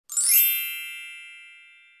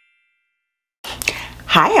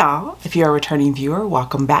Hi y'all, if you're a returning viewer,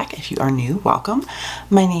 welcome back. If you are new, welcome.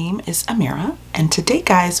 My name is Amira, and today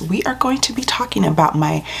guys, we are going to be talking about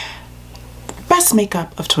my best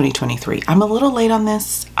makeup of 2023. I'm a little late on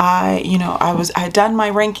this. I had done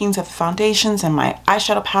my rankings of the foundations and my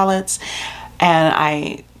eyeshadow palettes, and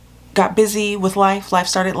I got busy with life. Life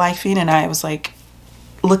started lifing, and I was like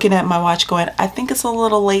looking at my watch going, I think it's a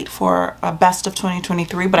little late for a best of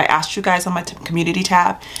 2023, but I asked you guys on my community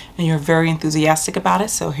tab and you're very enthusiastic about it,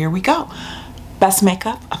 so here we go. Best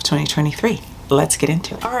makeup of 2023. Let's get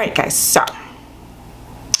into it. All right guys, so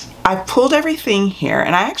I pulled everything here,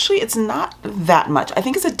 and it's not that much. I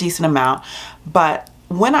think it's a decent amount, but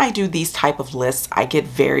when I do these type of lists, I get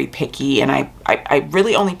very picky, and I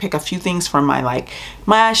really only pick a few things from my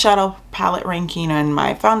my eyeshadow palette ranking and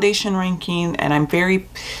my foundation ranking, and I'm very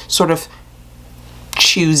sort of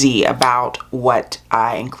choosy about what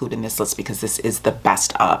I include in this list because this is the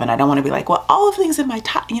best of, and I don't want to be like, well, all of things in my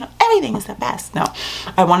top, everything is the best. No,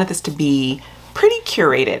 I wanted this to be pretty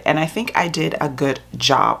curated, and I think I did a good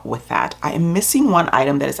job with that. I am missing one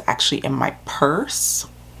item that is actually in my purse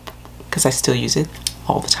because I still use it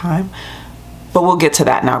all the time, but we'll get to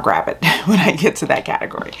that and I'll grab it when I get to that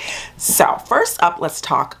category. So first up, let's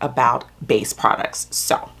talk about base products.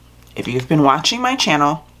 So if you've been watching my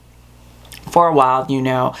channel for a while, you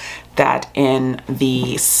know that in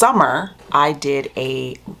the summer I did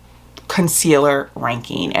a concealer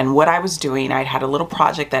ranking, and what I was doing, I had a little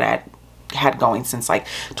project that I had going since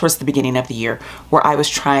towards the beginning of the year where I was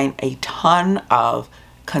trying a ton of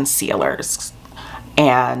concealers.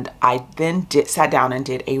 And I then sat down and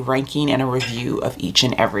did a ranking and a review of each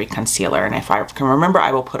and every concealer. And if I can remember,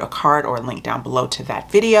 I will put a card or a link down below to that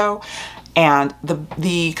video. And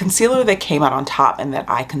the concealer that came out on top and that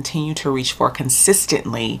I continue to reach for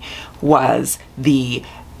consistently was the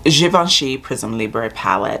Givenchy Prism Libre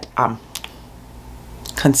palette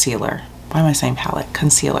concealer. Why am I saying palette?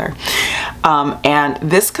 Concealer. And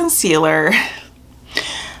this concealer,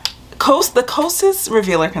 the Kosas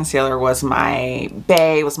Revealer Concealer was my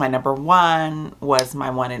bae, was my number one, was my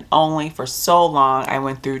one and only for so long. I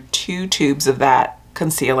went through 2 tubes of that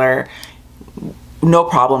concealer, no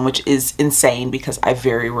problem, which is insane because I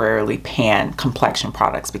very rarely pan complexion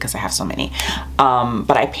products because I have so many.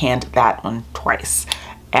 But I panned that one twice.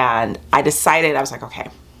 And I decided, I was like, okay,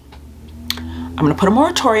 I'm gonna put a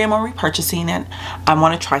moratorium on repurchasing it. I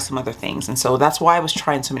wanna try some other things. And so that's why I was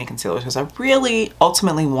trying so many concealers, because I really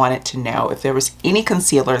ultimately wanted to know if there was any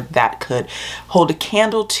concealer that could hold a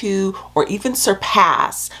candle to or even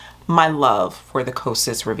surpass my love for the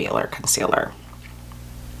Kosas Revealer Concealer.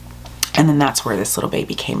 And then that's where this little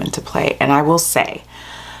baby came into play. And I will say,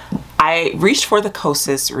 I reached for the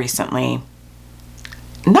Kosas recently,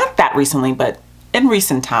 not that recently, but in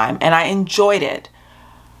recent time, and I enjoyed it.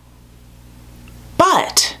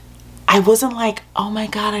 But I wasn't like, oh my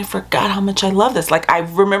God, I forgot how much I love this. Like, I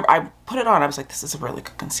remember I put it on, I was like, this is a really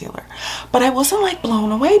good concealer. But I wasn't like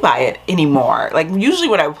blown away by it anymore. Like usually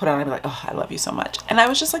when I would put it on, I'd be like, oh, I love you so much. And I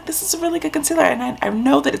was just like, this is a really good concealer. And I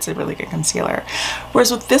know that it's a really good concealer.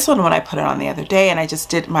 Whereas with this one, when I put it on the other day and I just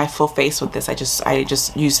did my full face with this, I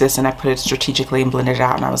just used this and I put it strategically and blended it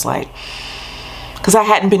out. And I was like, because I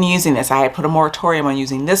hadn't been using this. I had put a moratorium on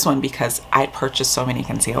using this one because I had purchased so many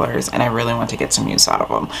concealers and I really want to get some use out of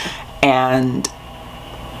them. And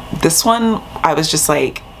this one, I was just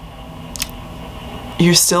like,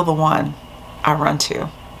 you're still the one I run to.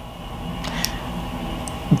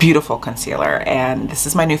 Beautiful concealer, and this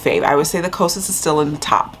is my new fave. I would say the Kosas is still in the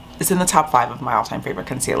top. It's in the top 5 of my all-time favorite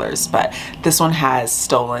concealers, but this one has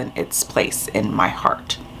stolen its place in my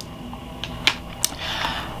heart.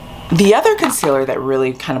 The other concealer that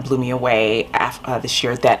really kind of blew me away this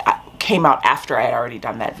year that came out after I had already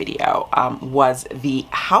done that video was the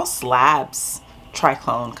Haus Labs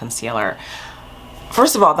Triclone Concealer.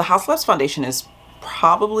 First of all, the Haus Labs foundation is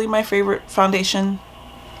probably my favorite foundation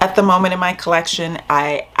at the moment in my collection.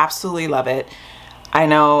 I absolutely love it. I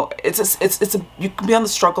know you can be on the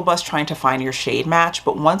struggle bus trying to find your shade match,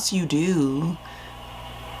 but once you do,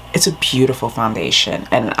 it's a beautiful foundation.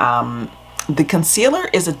 And the concealer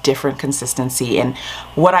is a different consistency, and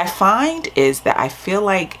what I find is that I feel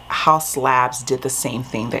like Haus Labs did the same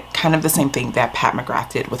thing, that Pat McGrath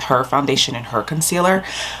did with her foundation and her concealer,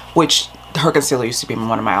 which her concealer used to be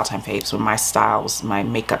one of my all-time faves when my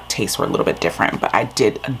makeup tastes were a little bit different, but I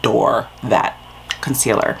did adore that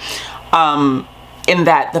concealer. In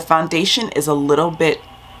that the foundation is a little bit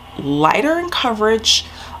lighter in coverage,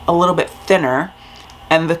 a little bit thinner,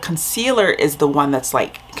 and the concealer is the one that's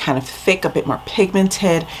like kind of thick, a bit more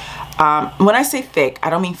pigmented. When I say thick, I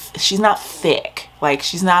don't mean, she's not thick. Like,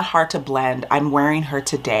 she's not hard to blend. I'm wearing her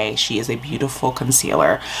today. She is a beautiful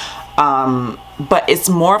concealer. But it's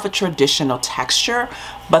more of a traditional texture,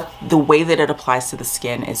 but the way that it applies to the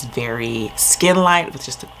skin is very skin light with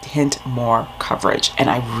just a hint more coverage, and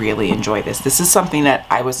I really enjoy this. This is something that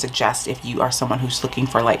I would suggest if you are someone who's looking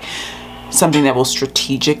for like something that will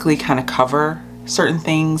strategically kind of cover certain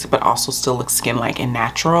things but also still look skin-like and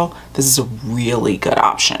natural. This is a really good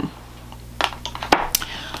option.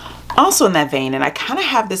 Also in that vein, and I kind of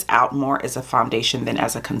have this out more as a foundation than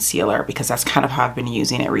as a concealer because that's kind of how I've been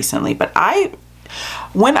using it recently, but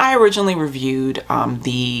when I originally reviewed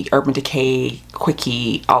the Urban Decay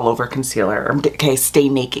Quickie All Over Concealer, Urban Decay Stay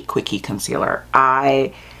Naked Quickie Concealer,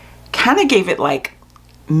 I kind of gave it like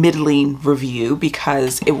middling review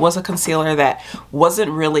because it was a concealer that wasn't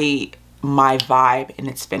really my vibe in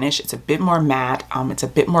its finish. It's a bit more matte, it's a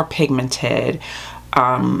bit more pigmented,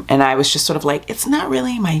 and I was just sort of like, it's not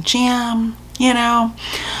really my jam, you know.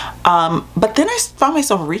 But then I found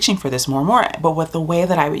myself reaching for this more and more, but with the way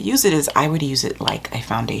that I would use it is I would use it like a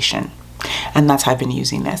foundation, and that's how I've been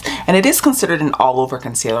using this. And it is considered an all-over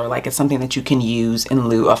concealer, like it's something that you can use in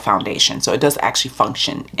lieu of foundation, so it does actually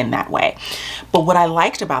function in that way. But what I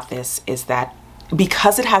liked about this is that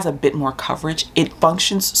because it has a bit more coverage, it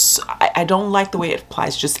functions I don't like the way it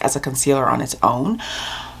applies just as a concealer on its own,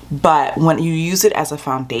 but when you use it as a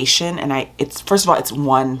foundation, and it's first of all, it's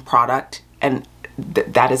one product, and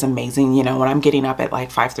that is amazing. You know, when I'm getting up at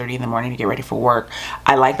like 5:30 in the morning to get ready for work,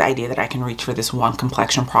 I like the idea that I can reach for this one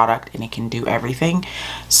complexion product and it can do everything.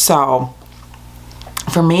 So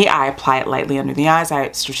for me, I apply it lightly under the eyes.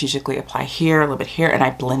 I strategically apply here, a little bit here, and I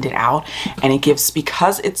blend it out. And it gives,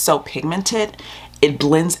 because it's so pigmented, it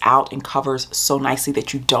blends out and covers so nicely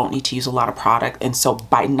that you don't need to use a lot of product. And so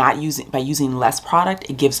by using less product,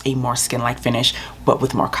 it gives a more skin-like finish, but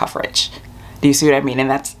with more coverage. Do you see what I mean?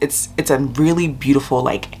 And it's a really beautiful,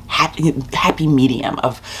 like happy medium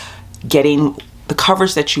of getting the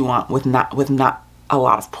coverage that you want with not a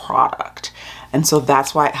lot of product. And so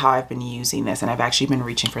that's how I've been using this, and I've actually been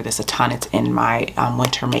reaching for this a ton. It's in my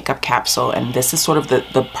winter makeup capsule, and this is sort of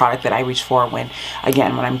the product that I reach for when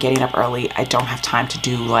I'm getting up early. I don't have time to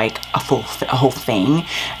do like a whole thing,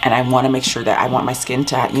 and I want to make sure that I want my skin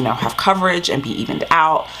to, you know, have coverage and be evened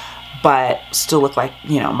out, but still look like,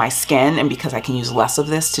 you know, my skin. And because I can use less of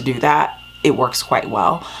this to do that, it works quite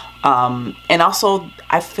well. And also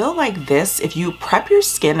I feel like this, if you prep your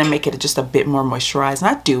skin and make it just a bit more moisturized,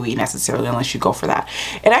 not dewy necessarily unless you go for that,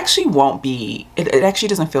 it actually won't be, it actually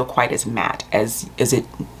doesn't feel quite as matte as it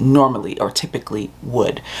normally or typically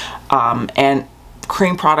would. And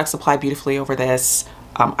cream products apply beautifully over this.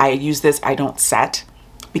 I use this, I don't set,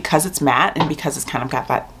 because it's matte and because it's kind of got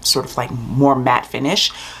that sort of like more matte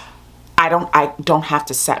finish. I don't have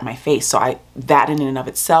to set my face, so that in and of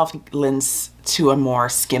itself lends to a more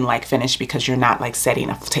skin-like finish because you're not like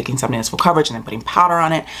taking something that's full coverage and then putting powder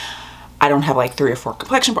on it. I don't have like 3 or 4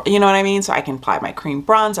 complexion, you know what I mean? So I can apply my cream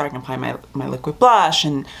bronzer, I can apply my liquid blush,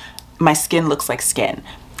 and my skin looks like skin.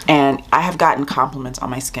 And I have gotten compliments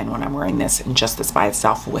on my skin when I'm wearing this, and just this by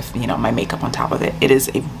itself with, you know, my makeup on top of it. It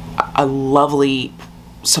is a lovely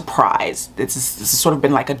surprise. This has sort of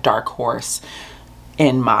been like a dark horse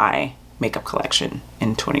in my makeup collection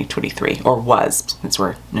in 2023, or was, since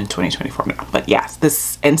we're in 2024 now. But yes,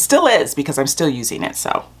 this, and still is, because I'm still using it.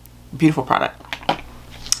 So beautiful product.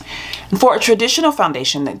 And for a traditional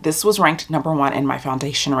foundation, this was ranked #1 in my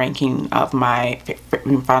foundation ranking of my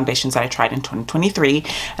foundations that I tried in 2023,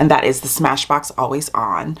 and that is the Smashbox Always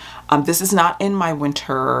On. This is not in my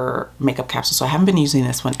winter makeup capsule, so I haven't been using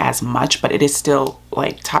this one as much, but it is still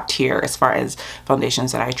like top tier as far as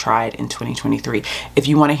foundations that I tried in 2023. If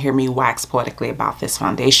you want to hear me wax poetically about this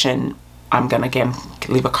foundation, I'm gonna again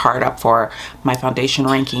leave a card up for my foundation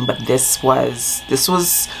ranking, but this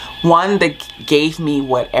was one that gave me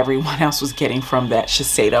what everyone else was getting from that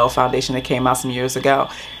Shiseido foundation that came out some years ago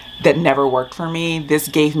that never worked for me. This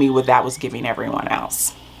gave me what that was giving everyone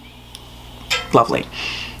else. Lovely.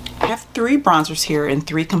 I have 3 bronzers here in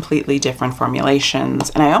 3 completely different formulations,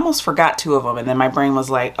 and I almost forgot 2 of them, and then my brain was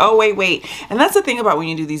like, oh wait. And that's the thing about when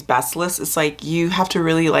you do these best lists, it's like you have to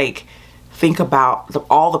really like think about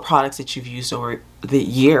all the products that you've used over the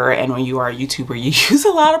year, and when you are a YouTuber, you use a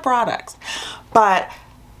lot of products. But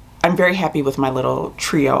I'm very happy with my little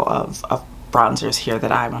trio of bronzers here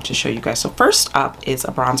that I want to show you guys. So first up is a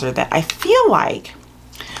bronzer that I feel like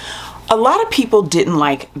a lot of people didn't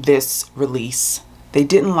like this release. They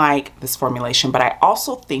didn't like this formulation, but I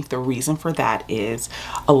also think the reason for that is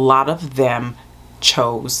a lot of them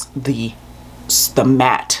chose the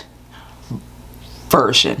matte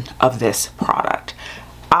version of this product.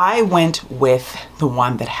 I went with the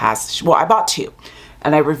one that has, well, I bought two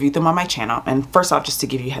and I reviewed them on my channel. And first off, just to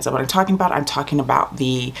give you a heads up what I'm talking about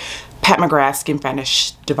the Pat McGrath Skin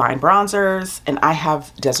Vanish Divine Bronzers, and I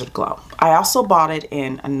have Desert Glow. I also bought it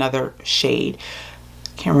in another shade.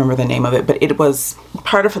 Can't remember the name of it, but it was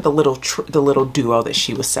part of the little duo that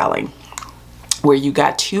she was selling, where you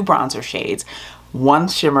got two bronzer shades, one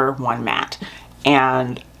shimmer, one matte.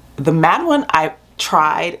 And the matte one I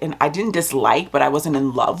tried and I didn't dislike, but I wasn't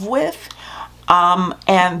in love with.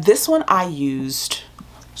 And this one I used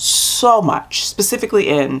so much, specifically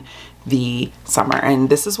in the summer, and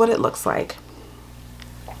this is what it looks like.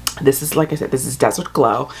 This is, like I said, this is Desert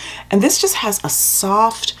Glow, and this just has a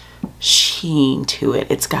soft sheen to it.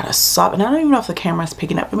 It's got a soft, and I don't even know if the camera is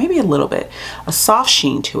picking up, but maybe a little bit, a soft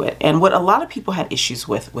sheen to it. And what a lot of people had issues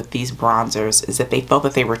with these bronzers is that they felt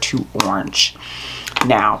that they were too orange.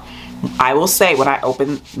 Now, I will say, when I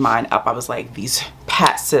opened mine up, I was like, these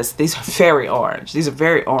Pat sis, these are very orange. These are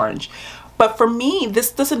very orange. But for me,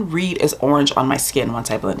 this doesn't read as orange on my skin once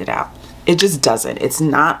I blend it out. It just doesn't. It's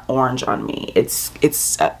not orange on me.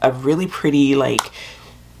 It's a really pretty, like,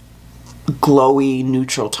 glowy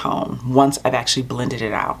neutral tone once I've actually blended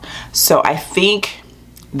it out. So I think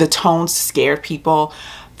the tones scared people.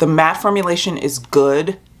 The matte formulation is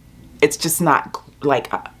good. It's just not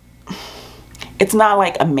like, it's not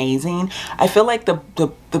like amazing. I feel like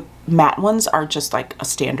the matte ones are just like a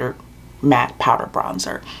standard matte powder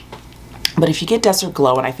bronzer. But if you get Desert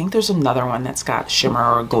Glow, and I think there's another one that's got shimmer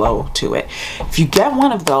or glow to it, if you get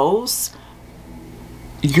one of those,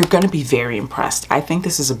 you're going to be very impressed. I think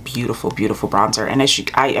this is a beautiful, beautiful bronzer. And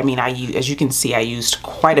as you can see, I used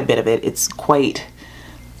quite a bit of it. It's quite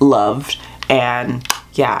loved. And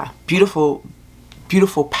yeah, beautiful,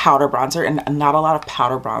 beautiful powder bronzer. And not a lot of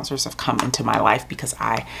powder bronzers have come into my life because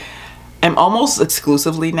I am almost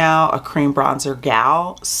exclusively now a cream bronzer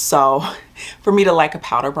gal. So for me to like a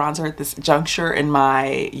powder bronzer at this juncture in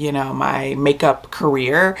my, you know, my makeup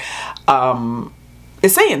career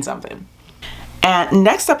is saying something. And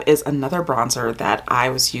next up is another bronzer that I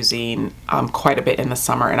was using quite a bit in the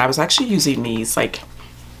summer. And I was actually using these like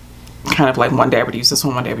kind of like one day I would use this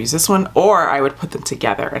one day I would use this one, or I would put them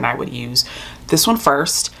together and I would use this one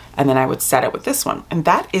first and then I would set it with this one. And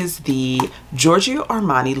that is the Giorgio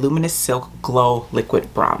Armani Luminous Silk Glow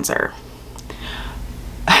Liquid Bronzer.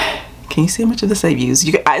 Can you see how much of this I've used?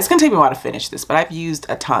 It's gonna take me a while to finish this, but I've used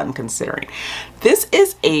a ton considering. This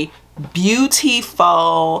is a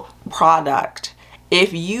beautiful product.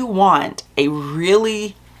 If you want a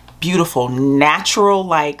really beautiful, natural,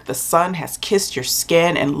 like the sun has kissed your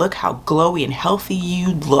skin and look how glowy and healthy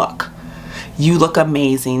you look. You look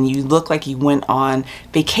amazing. You look like you went on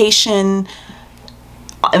vacation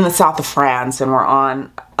in the south of France and were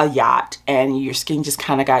on a yacht and your skin just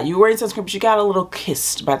kind of got, you were wearing sunscreen, but you got a little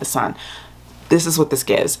kissed by the sun. This is what this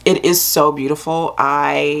gives. It is so beautiful.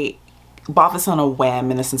 I bought this on a whim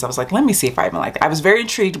in the sense I was like, let me see if I even like it. I was very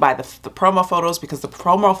intrigued by the promo photos because the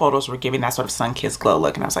promo photos were giving that sort of sun-kissed glow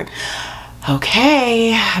look, and I was like,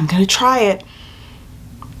 okay, I'm gonna try it.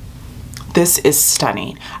 This is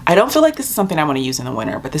stunning. I don't feel like this is something I want to use in the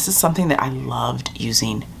winter, but this is something that I loved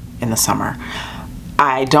using in the summer.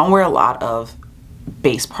 I don't wear a lot of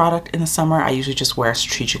base product in the summer. I usually just wear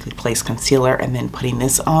strategically placed concealer, and then putting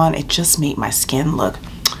this on, it just made my skin look,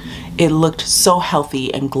 it looked so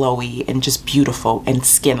healthy and glowy and just beautiful and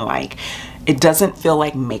skin-like. It doesn't feel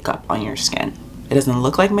like makeup on your skin. It doesn't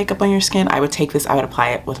look like makeup on your skin. I would take this, I would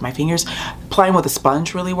apply it with my fingers. Applying with a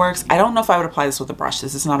sponge really works. I don't know if I would apply this with a brush.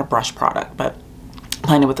 This is not a brush product, but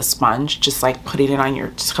applying it with a sponge, just like putting it on your,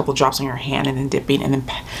 just a couple drops on your hand and then dipping, and then,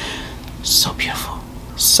 so beautiful.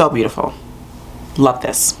 So beautiful. Love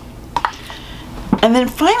this. And then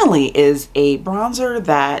finally is a bronzer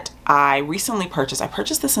that I recently purchased. I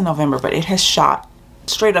purchased this in November, but it has shot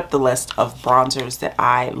straight up the list of bronzers that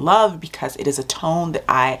I love because it is a tone that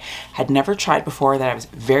I had never tried before, that I was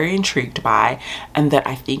very intrigued by, and that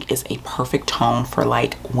I think is a perfect tone for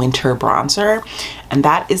like winter bronzer. And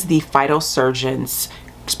that is the Phytosurgeons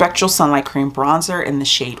Spectral Sunlight Cream Bronzer in the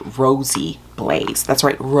shade Rosy Blaze. That's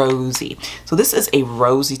right, rosy. So this is a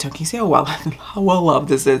rosy tone. Can you see how well loved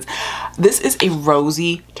this is? This is a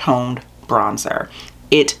rosy toned bronzer.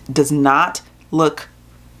 It does not look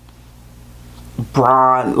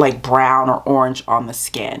brown or orange on the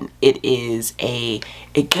skin. It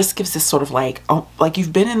just gives this sort of like, oh, like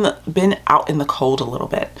you've been out in the cold a little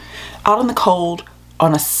bit, out in the cold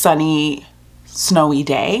on a sunny, snowy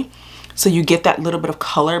day. So you get that little bit of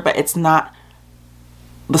color, but it's not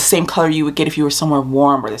the same color you would get if you were somewhere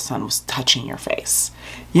warm where the sun was touching your face.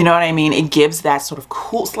 You know what I mean? It gives that sort of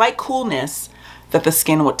cool, slight coolness that the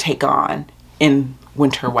skin would take on in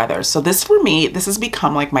winter weather. So this, for me, this has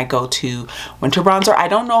become like my go-to winter bronzer. I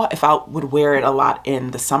don't know if I would wear it a lot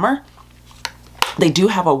in the summer. They do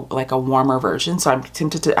have a warmer version, so I'm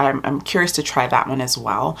tempted to, I'm curious to try that one as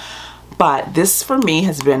well. But this for me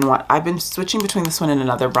has been what I've been switching between this one and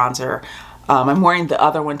another bronzer. I'm wearing the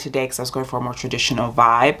other one today because I was going for a more traditional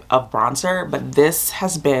vibe of bronzer, but this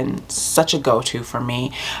has been such a go-to for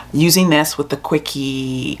me. Using this with the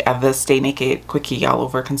Quickie, the Stay Naked Quickie All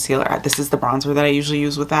Over Concealer. This is the bronzer that I usually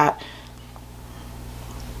use with that.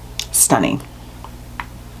 Stunning.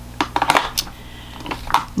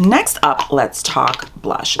 Next up, let's talk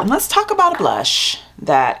blush. And let's talk about a blush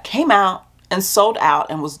that came out and sold out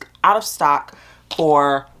and was out of stock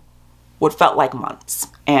for what felt like months.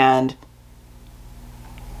 And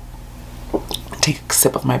take a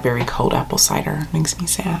sip of my very cold apple cider. It makes me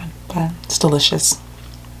sad, but it's delicious.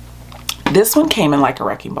 This one came in like a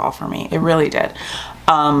wrecking ball for me. It really did.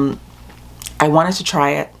 I wanted to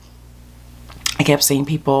try it. I kept seeing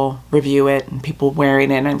people review it and people wearing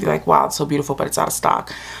it, and I'd be like, wow, it's so beautiful, but it's out of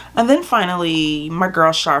stock. And then finally, my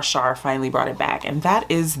girl Char finally brought it back, and that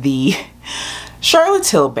is the Charlotte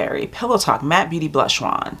Tilbury Pillow Talk Matte Beauty Blush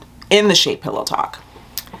Wand in the shade Pillow Talk.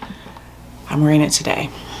 I'm wearing it today.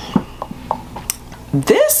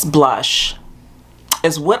 This blush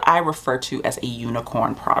is what I refer to as a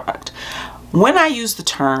unicorn product. When I use the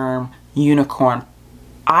term unicorn,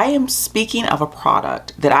 I am speaking of a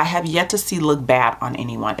product that I have yet to see look bad on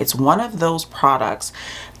anyone. It's one of those products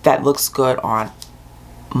that looks good on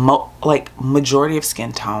like majority of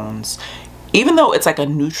skin tones. Even though it's like a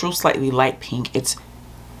neutral, slightly light pink, it's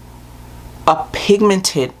a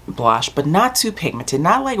pigmented blush, but not too pigmented.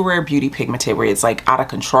 Not like Rare Beauty pigmented where it's like out of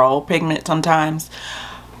control pigment sometimes,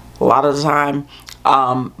 a lot of the time.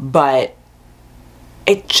 But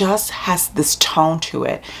it just has this tone to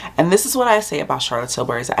it. And this is what I say about Charlotte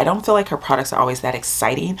Tilbury, is that I don't feel like her products are always that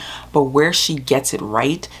exciting, but where she gets it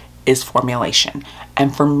right is formulation.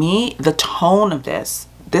 And for me, the tone of this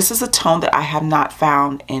is a tone that I have not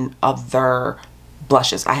found in other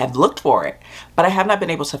blushes. I have looked for it, but I have not been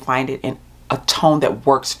able to find it in a tone that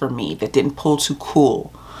works for me, that didn't pull too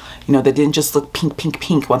cool, you know, that didn't just look pink, pink,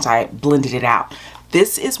 pink once I blended it out.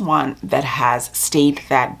 This is one that has stayed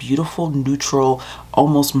that beautiful, neutral,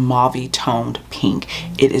 almost mauve-y toned pink.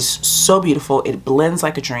 It is so beautiful. It blends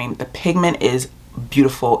like a dream. The pigment is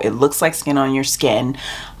beautiful. It looks like skin on your skin.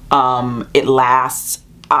 It lasts.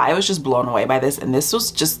 I was just blown away by this, and this was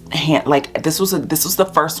just this was the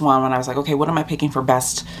first one when I was like, okay, what am I picking for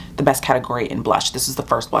the best category in blush? This is the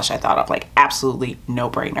first blush I thought of, like absolutely no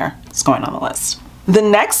brainer. It's going on the list. The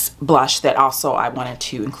next blush that also I wanted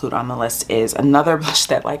to include on the list is another blush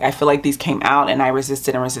that, like, I feel like these came out and I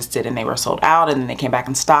resisted and resisted and they were sold out, and then they came back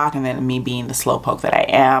in stock, and then me being the slowpoke that I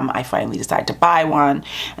am, I finally decided to buy one.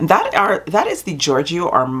 And that is the Giorgio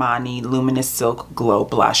Armani Luminous Silk Glow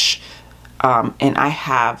Blush. And I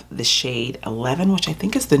have the shade 11, which I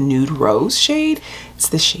think is the Nude Rose shade. It's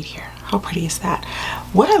this shade here. How pretty is that?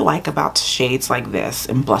 What I like about shades like this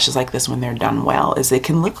and blushes like this when they're done well is it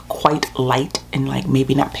can look quite light and like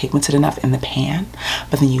maybe not pigmented enough in the pan,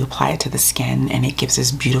 but then you apply it to the skin and it gives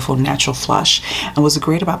this beautiful natural flush. And what's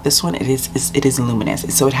great about this one, it is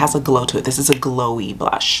luminous. So it has a glow to it. This is a glowy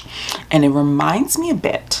blush. And it reminds me a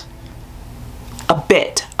bit of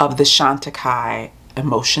the Chantecaille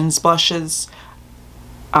Emotions blushes,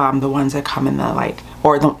 the ones that come in the like,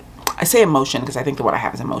 or the, I say Emotion because I think the one I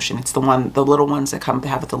have is Emotion. It's the little ones that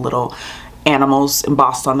have the little animals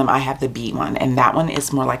embossed on them. I have the B one, and that one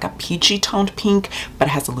is more like a peachy toned pink, but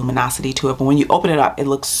it has a luminosity to it. But when you open it up, it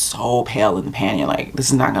looks so pale in the pan. You're like, this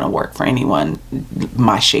is not gonna work for anyone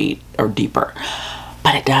my shade or deeper.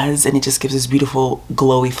 But it does, and it just gives this beautiful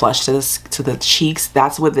glowy flush to the cheeks.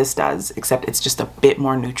 That's what this does, except it's just a bit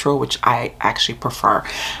more neutral, which I actually prefer.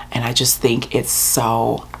 And I just think it's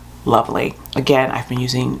so lovely. Again, I've been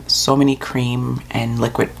using so many cream and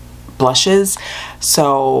liquid blushes,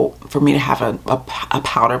 so for me to have a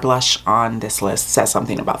powder blush on this list says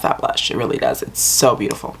something about that blush. It really does. It's so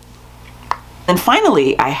beautiful. And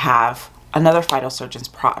finally, I have another Phytosurgeons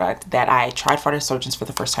product that I tried Phytosurgeons for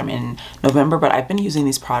the first time in November, but I've been using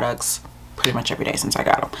these products pretty much every day since I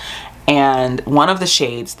got them. And one of the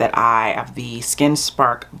shades that of the Skin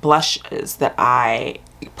Spark blushes that I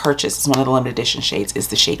purchased, is one of the limited edition shades, is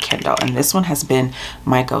the shade Kindle. And this one has been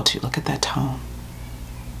my go-to. Look at that tone.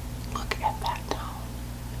 Look at that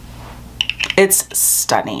tone. It's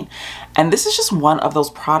stunning. And this is just one of those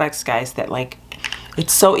products, guys, that like,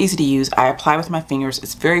 it's so easy to use. I apply with my fingers.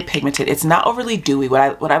 It's very pigmented. It's not overly dewy.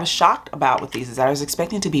 What I was shocked about with these is that I was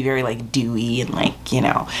expecting it to be very like dewy and like, you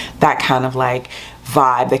know, that kind of like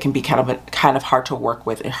vibe that can be kind of hard to work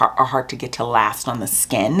with or hard to get to last on the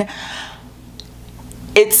skin.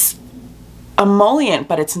 It's emollient,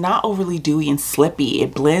 but it's not overly dewy and slippy.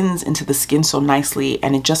 It blends into the skin so nicely,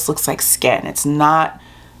 and it just looks like skin. It's not,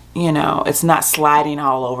 you know, it's not sliding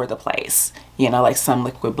all over the place, you know, like some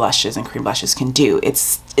liquid blushes and cream blushes can do. It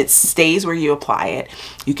stays where you apply it.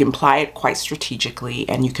 You can apply it quite strategically,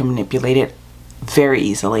 and you can manipulate it very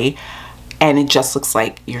easily, and it just looks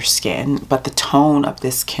like your skin. But the tone of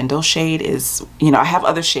this Kindle shade is, you know, I have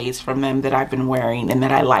other shades from them that I've been wearing and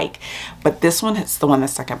that I like, but this one is the one that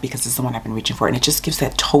stuck out because it's the one I've been reaching for, and it just gives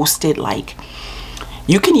that toasted, like,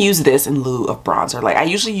 you can use this in lieu of bronzer. Like, I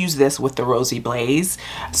usually use this with the Rosy Blaze,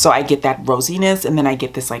 so I get that rosiness, and then I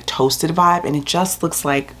get this like toasted vibe, and it just looks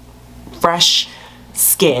like fresh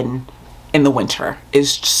skin in the winter.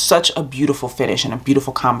 It's such a beautiful finish and a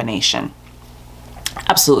beautiful combination.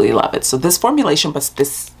 Absolutely love it. So this formulation, but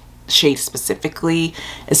this shade specifically,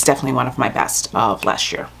 is definitely one of my best of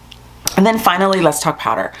last year. And then finally, let's talk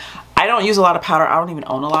powder. I don't use a lot of powder. I don't even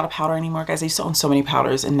own a lot of powder anymore, guys. I used to own so many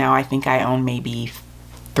powders, and now I think I own maybe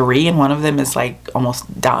 3, and one of them is like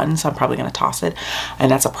almost done, so I'm probably gonna toss it, and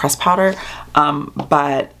that's a pressed powder.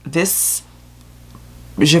 But this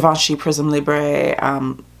Givenchy Prism Libre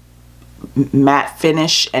matte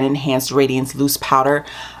finish and enhanced radiance loose powder,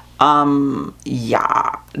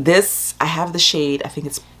 yeah, this, I have the shade, I think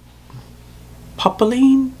it's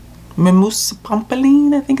Popeline, Mimousse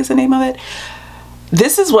Popeline, I think is the name of it.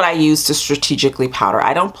 This is what I use to strategically powder.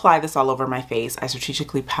 I don't apply this all over my face. I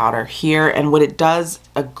strategically powder here, and what it does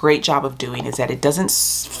a great job of doing is that it doesn't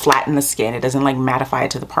flatten the skin. It doesn't like mattify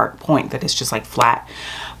it to the point that it's just like flat,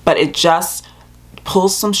 but it just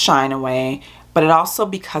pulls some shine away. But it also,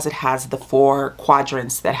 because it has the 4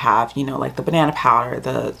 quadrants that have, you know, like the banana powder,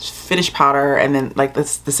 the finish powder, and then like the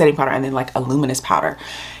setting powder, and then like a luminous powder,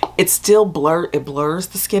 it still blurs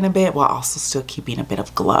the skin a bit while also still keeping a bit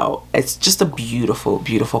of glow. It's just a beautiful,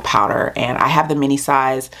 beautiful powder. And I have the mini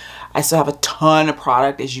size. I still have a ton of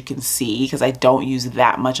product, as you can see, because I don't use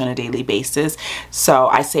that much on a daily basis. So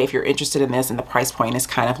I say, if you're interested in this and the price point is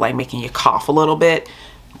kind of like making you cough a little bit,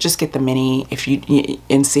 just get the mini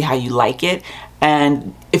and see how you like it.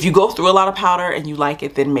 And if you go through a lot of powder and you like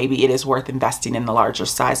it, then maybe it is worth investing in the larger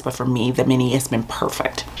size. But for me, the mini has been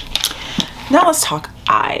perfect. Now let's talk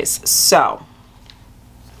eyes. So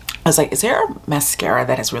I was like, is there a mascara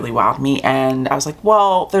that has really wowed me? And I was like,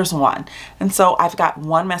 well, there's one. And so I've got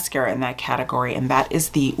one mascara in that category, and that is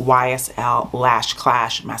the YSL Lash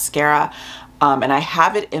Clash mascara. And I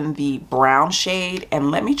have it in the brown shade,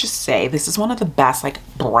 and let me just say, this is one of the best like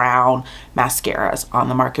brown mascaras on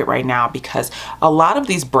the market right now, because a lot of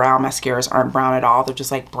these brown mascaras aren't brown at all. They're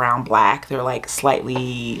just like brown black. They're like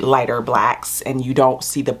slightly lighter blacks, and you don't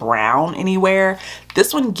see the brown anywhere.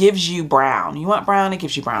 This one gives you brown. You want brown, it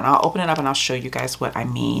gives you brown. I'll open it up and I'll show you guys what I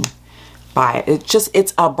mean by it.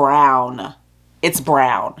 It's a brown. It's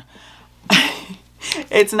brown.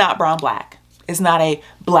 It's not brown black. It's not a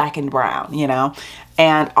black and brown, you know.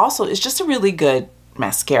 And also, it's just a really good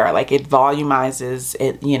mascara. Like, it volumizes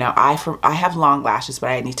it, you know. I have long lashes,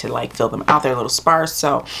 but I need to like fill them out. They're a little sparse,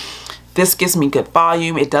 so this gives me good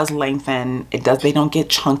volume. It does lengthen. They don't get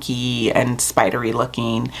chunky and spidery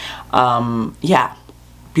looking. Yeah,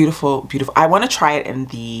 beautiful, beautiful. I want to try it in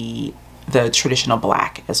the traditional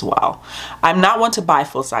black as well. I'm not one to buy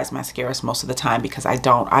full-size mascaras most of the time, because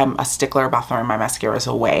I'm a stickler about throwing my mascaras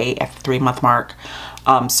away at the 3-month mark.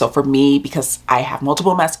 So for me, because I have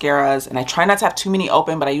multiple mascaras and I try not to have too many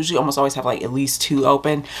open, but I usually almost always have like at least 2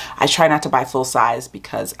 open, I try not to buy full size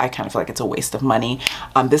because I kind of feel like it's a waste of money.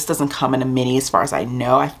 This doesn't come in a mini as far as I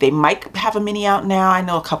know. They might have a mini out now. I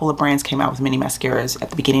know a couple of brands came out with mini mascaras at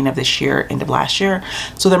the beginning of this year, end of last year.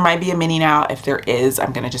 So there might be a mini now. If there is,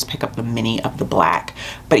 I'm going to just pick up the mini of the black.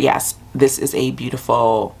 But yes, this is a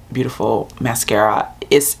beautiful, beautiful mascara.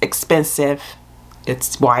 It's expensive.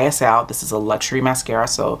 It's YSL. This is a luxury mascara,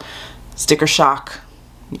 so sticker shock,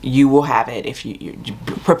 you will have it if you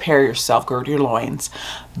prepare yourself, gird your loins.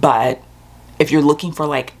 But if you're looking for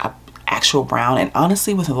like a actual brown, and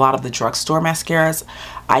honestly with a lot of the drugstore mascaras,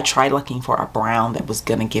 I tried looking for a brown that was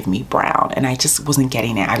gonna give me brown, and I just wasn't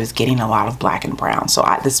getting it. I was getting a lot of black and brown, so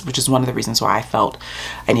which is one of the reasons why I felt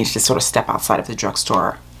I needed to sort of step outside of the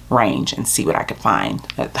drugstore range and see what I could find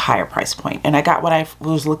at the higher price point, and I got what I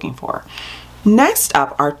was looking for. Next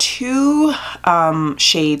up are 2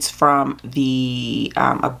 shades from the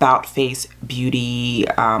About Face Beauty,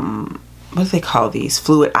 what do they call these?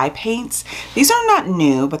 Fluid eye paints. These are not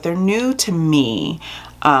new, but they're new to me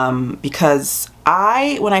because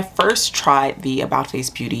when I first tried the About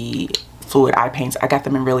Face Beauty fluid eye paints. I got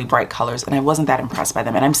them in really bright colors and I wasn't that impressed by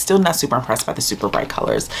them, and I'm still not super impressed by the super bright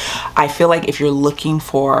colors. I feel like if you're looking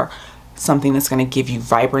for something that's going to give you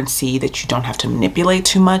vibrancy that you don't have to manipulate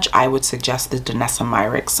too much, I would suggest the Danessa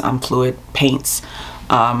Myricks fluid paints.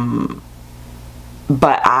 But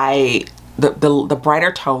the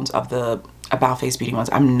brighter tones of the About Face Beauty ones,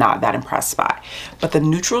 I'm not that impressed by. But the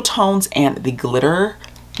neutral tones and the glitter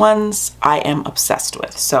ones, I am obsessed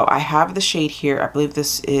with. So I have the shade here. I believe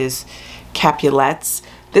this is Capulets.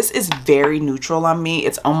 This is very neutral on me.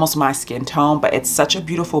 It's almost my skin tone, but it's such a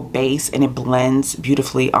beautiful base and it blends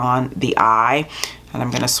beautifully on the eye. And I'm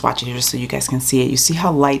gonna swatch it here just so you guys can see it. You see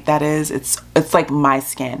how light that is? It's like my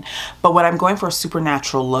skin. But when I'm going for a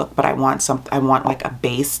supernatural look, but I want like a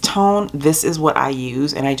base tone, this is what I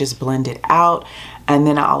use, and I just blend it out, and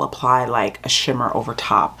then I'll apply like a shimmer over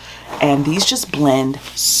top. And these just blend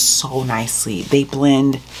so nicely. They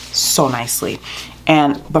blend so nicely.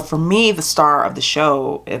 But for me, the star of the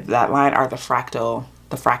show, that line, are the fractal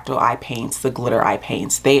eye paints, the glitter eye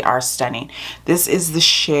paints. They are stunning. This is the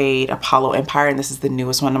shade Apollo Empire, and this is the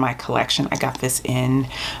newest one in my collection. I got this in,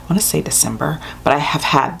 I want to say December, but I have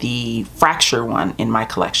had the Fracture one in my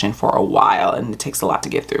collection for a while, and it takes a lot to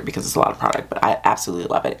get through because it's a lot of product, but I absolutely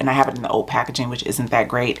love it. And I have it in the old packaging, which isn't that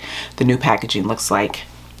great. The new packaging looks like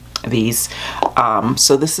these.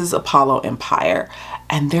 So this is Apollo Empire,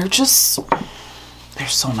 and they're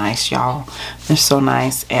so nice, y'all. They're so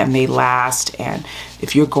nice, and they last. And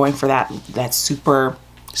if you're going for that super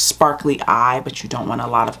sparkly eye, but you don't want a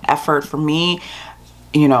lot of effort, for me,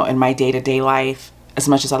 you know, in my day-to-day life, as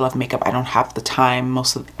much as I love makeup, I don't have the time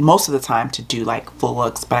most of the time to do like full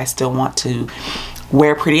looks, but I still want to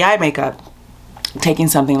wear pretty eye makeup. Taking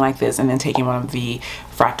something like this and then taking one of the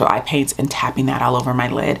fractal eye paints and tapping that all over my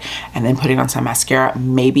lid and then putting on some mascara.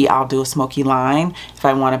 Maybe I'll do a smoky line if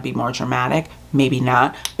I want to be more dramatic, maybe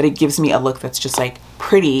not, but it gives me a look that's just like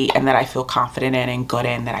pretty and that I feel confident in and good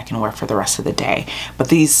in, that I can wear for the rest of the day. But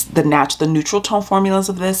the neutral tone formulas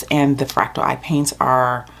of this and the fractal eye paints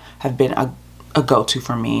have been a go-to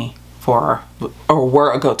for me were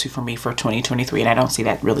a go-to for me for 2023, and I don't see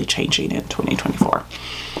that really changing in 2024.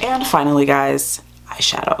 And finally, guys,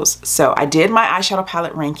 eyeshadows. So I did my eyeshadow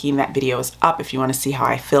palette ranking. That video is up if you want to see how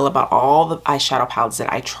I feel about all the eyeshadow palettes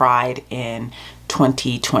that I tried in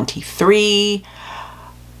 2023.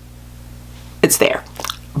 It's there.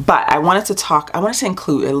 But I wanted to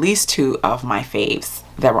include at least 2 of my faves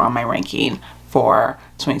that were on my ranking for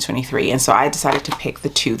 2023. And so I decided to pick the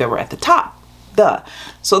 2 that were at the top.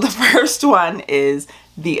 So the first one is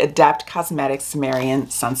the Adept Cosmetics Cimmerian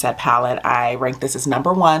Sunset palette. I rank this as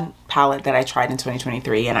 #1 palette that I tried in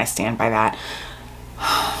 2023, and I stand by that.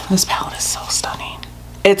 This palette is so stunning.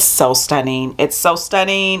 It's so stunning. It's so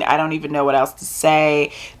stunning. I don't even know what else to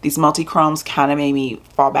say. These multi-chromes kind of made me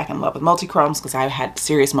fall back in love with multi-chromes because I had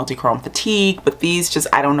serious multi-chrome fatigue, but these just,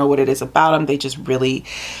 I don't know what it is about them. They just really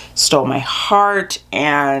stole my heart,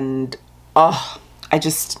 and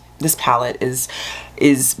this palette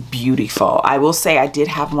is beautiful. I will say I did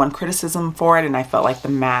have one criticism for it, and I felt like the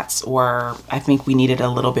mattes were, I think we needed a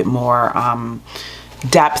little bit more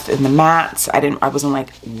depth in the mattes. I wasn't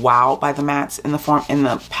like wowed by the mattes in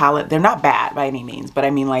the palette. They're not bad by any means, but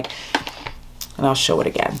I mean, like, and I'll show it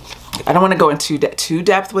again. I don't want to go into too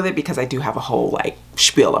depth with it because I do have a whole like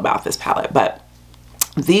spiel about this palette, but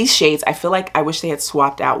these shades, I feel like I wish they had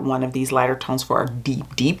swapped out one of these lighter tones for a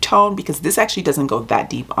deep tone, because this actually doesn't go that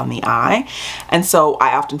deep on the eye. And so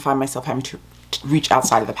I often find myself having to reach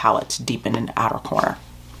outside of the palette to deepen an outer corner.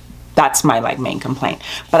 That's my like main complaint.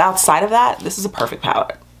 But outside of that, this is a perfect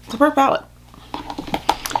palette. It's a perfect palette.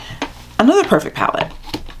 Another perfect palette,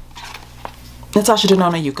 Natasha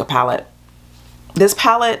Denona Yucca palette. This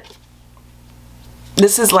palette,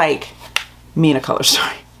 this is like me in a color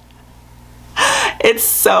story. It's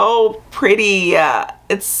so pretty.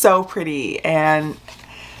 It's so pretty, and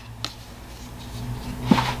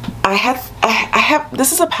I have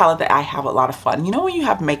this is a palette that I have a lot of fun. You know when you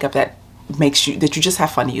have makeup that you just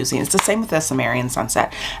have fun using? It's the same with the Cimmerian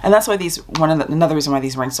Sunset, and that's why another reason why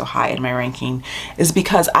these rank so high in my ranking is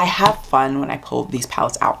because I have fun when I pull these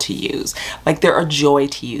palettes out to use. Like, they're a joy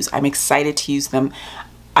to use. I'm excited to use them.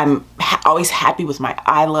 I'm always happy with my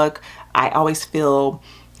eye look. I always feel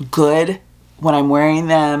good when I'm wearing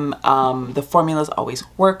them. The formulas always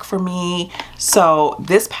work for me. So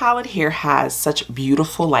this palette here has such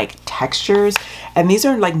beautiful like textures, and these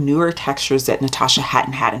are like newer textures that Natasha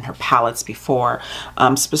hadn't had in her palettes before,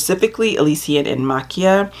 specifically Elysian and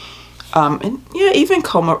Macchia, and yeah, even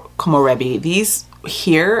Komorebi. These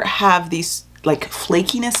here have these like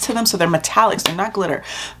flakiness to them, so they're metallics, they're not glitter,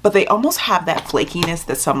 but they almost have that flakiness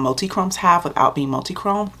that some multi-chromes have without being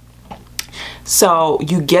multi-chrome. So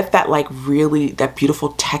you get that like really, that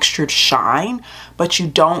beautiful textured shine, but you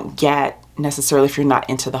don't get necessarily if you're not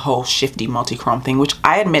into the whole shifty multi-chrome thing, which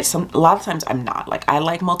I admit a lot of times I'm not. Like I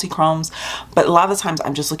like multi-chromes, but a lot of the times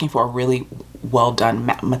I'm just looking for a really well done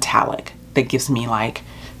metallic that gives me like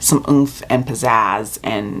some oomph and pizzazz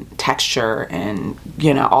and texture and,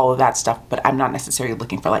 you know, all of that stuff, but I'm not necessarily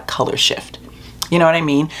looking for like color shift. You know what I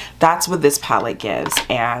mean? That's what this palette gives.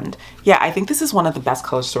 And yeah, I think this is one of the best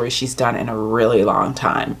color stories she's done in a really long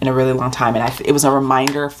time. And it was a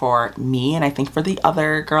reminder for me, and I think for the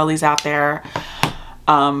other girlies out there,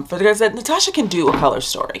 for the girls, that Natasha can do a color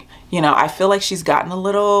story. You know, I feel like she's gotten a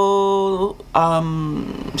little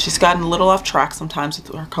off track sometimes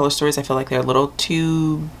with her color stories. I feel like they're a little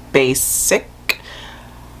too basic,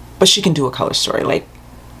 but she can do a color story. Like,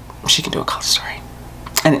 she can do a color story,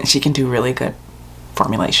 and she can do really good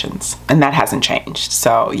formulations, and that hasn't changed.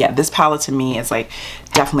 So yeah, this palette to me is like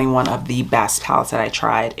definitely one of the best palettes that I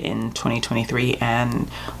tried in 2023, and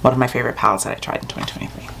one of my favorite palettes that I tried in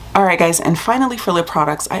 2023. All right guys, and finally for lip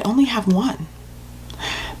products, I only have one,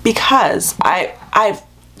 because I've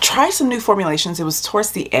tried some new formulations. It was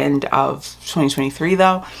towards the end of 2023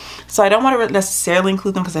 though, so I don't want to necessarily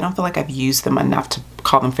include them because I don't feel like I've used them enough to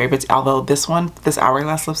call them favorites, although this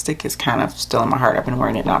Hourglass lipstick is kind of still in my heart. I've been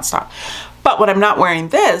wearing it nonstop. But when I'm not wearing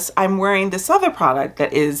this, I'm wearing this other product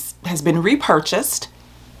that has been repurchased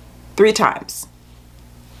 3 times.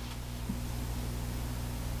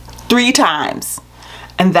 3 times.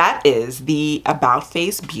 And that is the About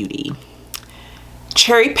Face Beauty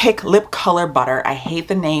Cherry Pick Lip Color Butter. I hate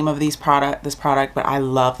the name of this product, but I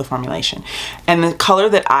love the formulation. And the color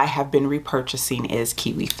that I have been repurchasing is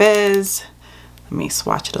Kiwi Fizz. Let me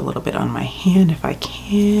swatch it a little bit on my hand if I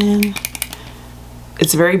can.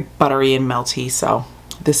 It's very buttery and melty, so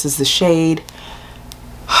this is the shade.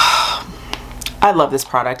 I love this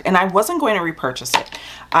product, and I wasn't going to repurchase it.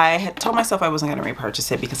 I had told myself I wasn't going to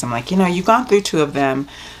repurchase it because I'm like, you know, you've gone through 2 of them.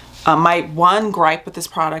 My one gripe with this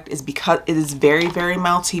product is because it is very, very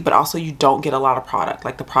melty, but also you don't get a lot of product.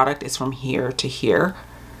 Like the product is from here to here.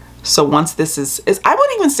 So once this is I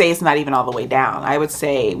wouldn't even say it's not even all the way down. I would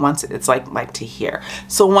say once it's like to here.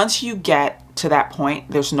 So once you get to that point,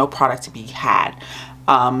 there's no product to be had.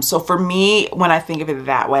 So for me, when I think of it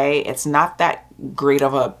that way, it's not that great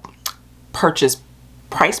of a purchase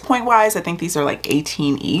price point wise. I think these are like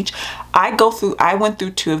 18 each. I went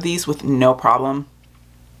through 2 of these with no problem.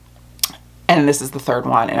 And this is the 3rd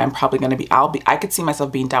one, and I'm probably going to I could see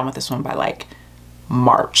myself being done with this one by like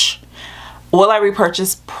March. Will I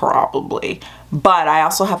repurchase? Probably. But I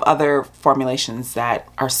also have other formulations that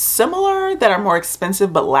are similar, that are more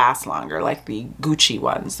expensive but last longer, like the Gucci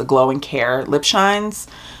ones, the Glow and Care lip shines.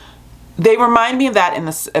 They remind me of that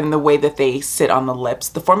in the way that they sit on the lips.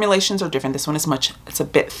 The formulations are different. This one is it's a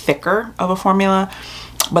bit thicker of a formula,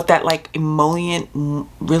 but that like emollient,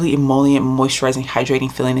 really emollient, moisturizing,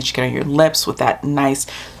 hydrating feeling that you get on your lips with that nice,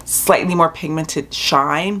 slightly more pigmented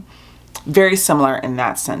shine. Very similar in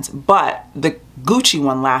that sense. But the Gucci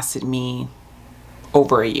one lasted me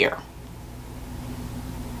over a year.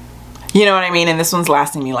 You know what I mean? And this one's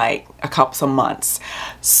lasting me like some months.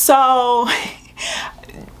 So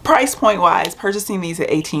price point wise, purchasing these at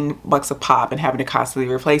 18 bucks a pop and having to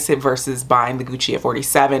constantly replace it versus buying the Gucci at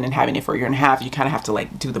 47 and having it for a year and a half, you kind of have to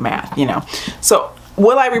like do the math, you know? So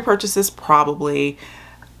will I repurchase this? Probably,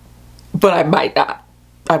 but I might not.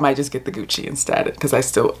 I might just get the Gucci instead, because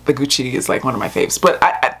the Gucci is like one of my faves. But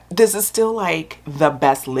this is still like the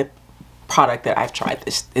best lip product that I've tried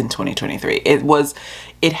this in 2023.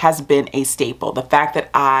 It has been a staple. The fact that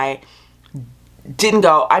I didn't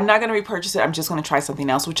go, I'm not going to repurchase it, I'm just going to try something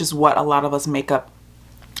else, which is what a lot of us makeup,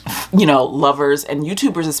 you know, lovers and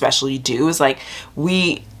YouTubers especially do, is like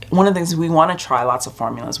one of the things, we want to try lots of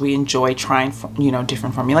formulas. We enjoy trying, you know,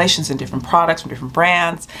 different formulations and different products from different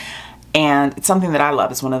brands. And it's something that I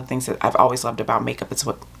love. It's one of the things that I've always loved about makeup. It's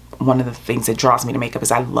one of the things that draws me to makeup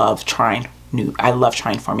is I love trying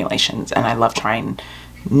formulations, and I love trying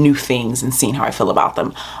new things and seeing how I feel about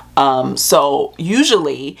them. So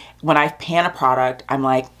usually when I pan a product, I'm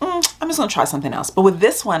like, I'm just gonna try something else. But with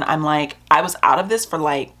this one, I'm like, I was out of this for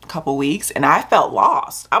like a couple weeks and I felt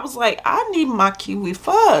lost. I was like, I need my Kiwi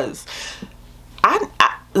Fuzz. And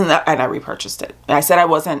I repurchased it. I said I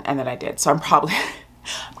wasn't, and then I did. So I'm probably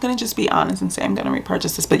I'm gonna just be honest and say I'm gonna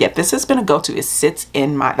repurchase this. But yeah, this has been a go-to. It sits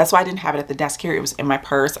in my, that's why I didn't have it at the desk here. It was in my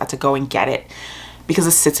purse. I had to go and get it because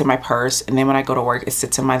it sits in my purse, and then when I go to work, it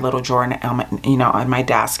sits in my little drawer and on my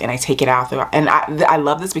desk, and I take it out. And I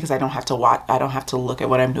love this because I don't have to watch, I don't have to look at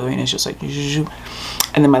what I'm doing. It's just like,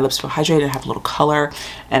 and then my lips feel hydrated, I have a little color.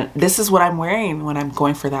 And this is what I'm wearing when I'm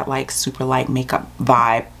going for that like super light makeup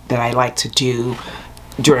vibe that I like to do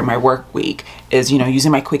during my work week, is, you know,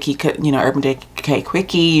 using my quickie, you know, Urban Decay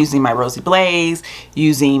quickie, using my Rosy Blaze,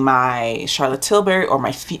 using my Charlotte Tilbury or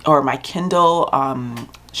my Kindle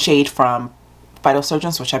shade from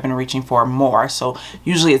Phytosurgeons, which I've been reaching for more. So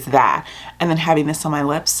usually it's that, and then having this on my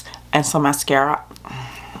lips and some mascara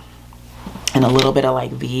and a little bit of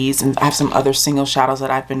like these, and I have some other single shadows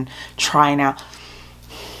that I've been trying out.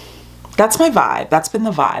 That's my vibe. That's been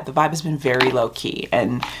the vibe. The vibe has been very low key,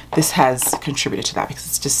 and this has contributed to that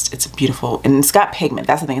because it's beautiful, and it's got pigment.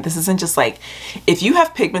 That's the thing. This isn't just like, if you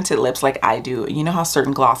have pigmented lips like I do, you know how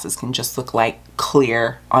certain glosses can just look like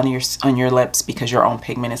clear on your lips because your own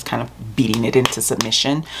pigment is kind of beating it into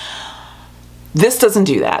submission. This doesn't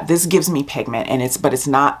do that. This gives me pigment, and but it's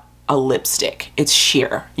not a lipstick. It's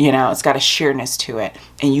sheer, you know, it's got a sheerness to it,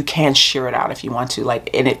 and you can sheer it out if you want to, like,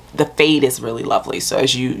 and the fade is really lovely. So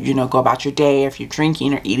as you know, go about your day, if you're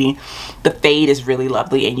drinking or eating, the fade is really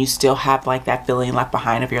lovely, and you still have like that feeling left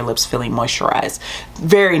behind of your lips feeling moisturized.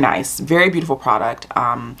 Very nice, very beautiful product.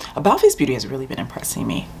 About Face Beauty has really been impressing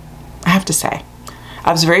me, I have to say.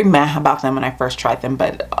 I was very meh about them when I first tried them,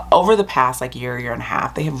 but over the past like year and a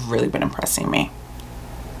half, they have really been impressing me.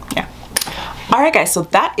 Yeah. All right, guys, so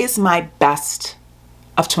that is my best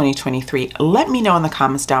of 2023. Let me know in the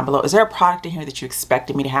comments down below. Is there a product in here that you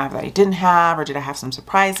expected me to have that I didn't have, or did I have some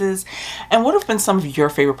surprises? And what have been some of your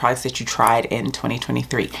favorite products that you tried in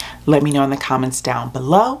 2023? Let me know in the comments down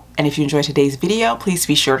below. And if you enjoyed today's video, please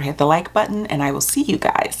be sure to hit the like button, and I will see you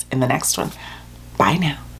guys in the next one. Bye now.